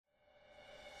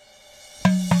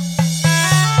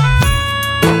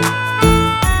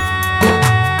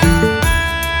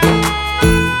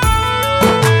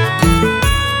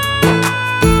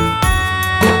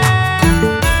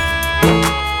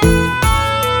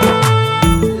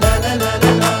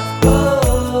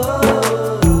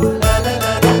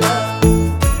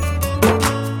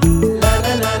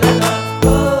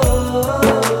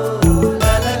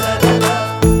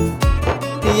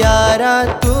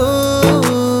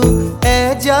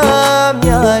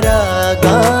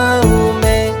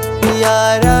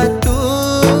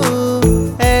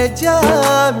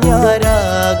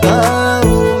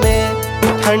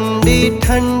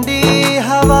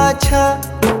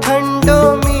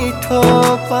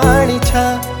मीठो पानी छा,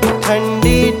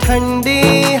 ठंडी ठंडी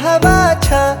हवा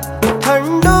छा,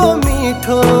 ठंडो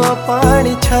मीठो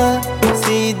पानी छा।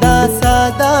 सीधा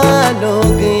सादा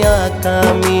लोग यहाँ का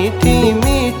मीठी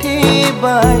मीठी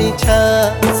बाणी छा।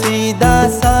 सीधा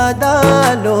सादा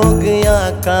लोग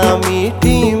यहाँ का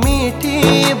मीठी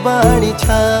मीठी बाणी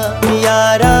छा।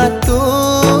 यारा तू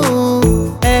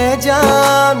एजा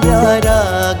यारा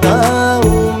गाँव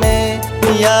में,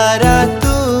 यारा तू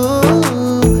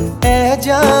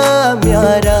एजा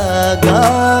यारा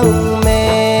गाँव में।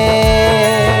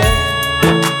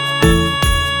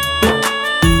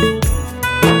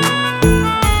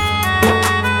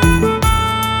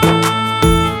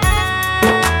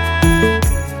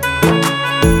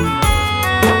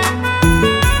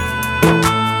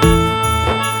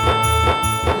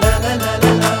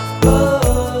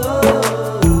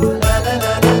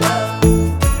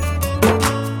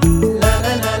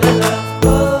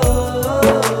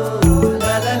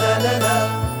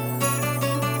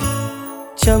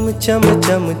 चम चम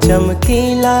चम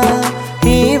चमकीला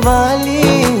ही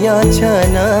वालिया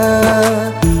छना,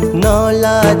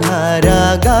 नौला धारा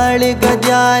गाड़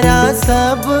गजारा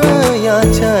सब या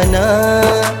छना।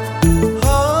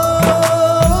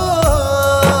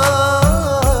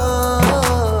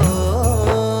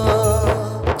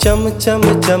 चम चम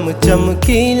चम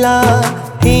चमकीला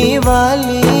ही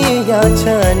वालिया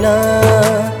छना,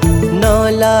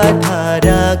 नौला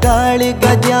धारा गाड़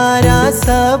गजारा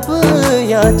सब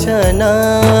याचना।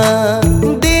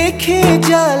 देखे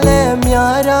जाले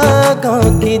म्यारा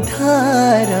गाँव की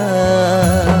धारा,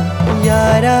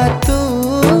 यारा तू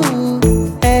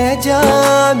एजा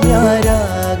म्यारा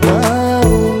गाँव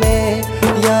में,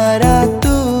 यारा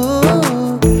तू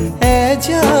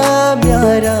एजा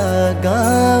म्यारा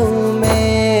गाँव में।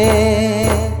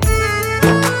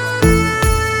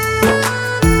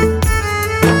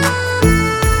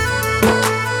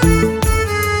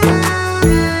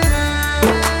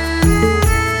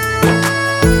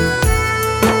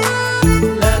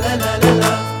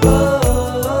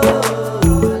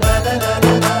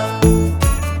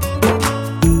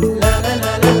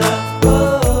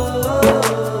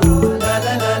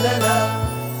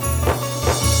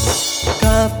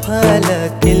 फल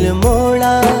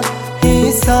किलमोड़ा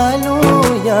ही सालू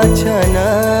याचना,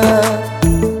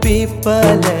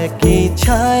 पीपल की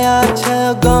छाया छ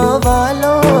गाँव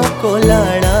वालों को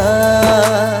लड़ा।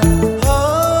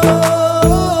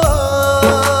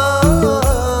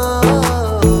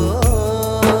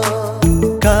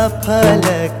 का फल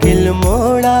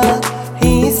किलमोड़ा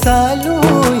ही सालू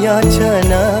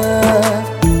याचना,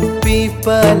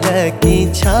 पीपल की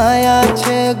छाया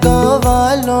छे गाँव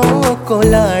वालों को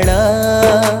लाड़ा।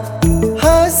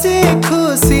 हंसी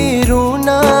खुशी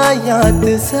रूना याद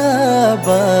सब,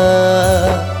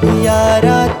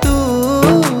 यारा तू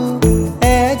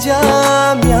एजा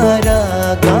यारा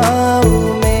गाँव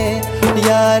में,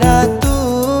 यारा तू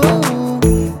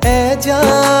एजा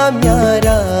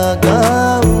यारा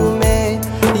गाँव में,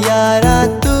 यारा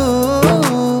तू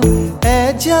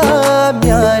एजा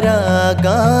यारा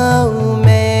गाँव।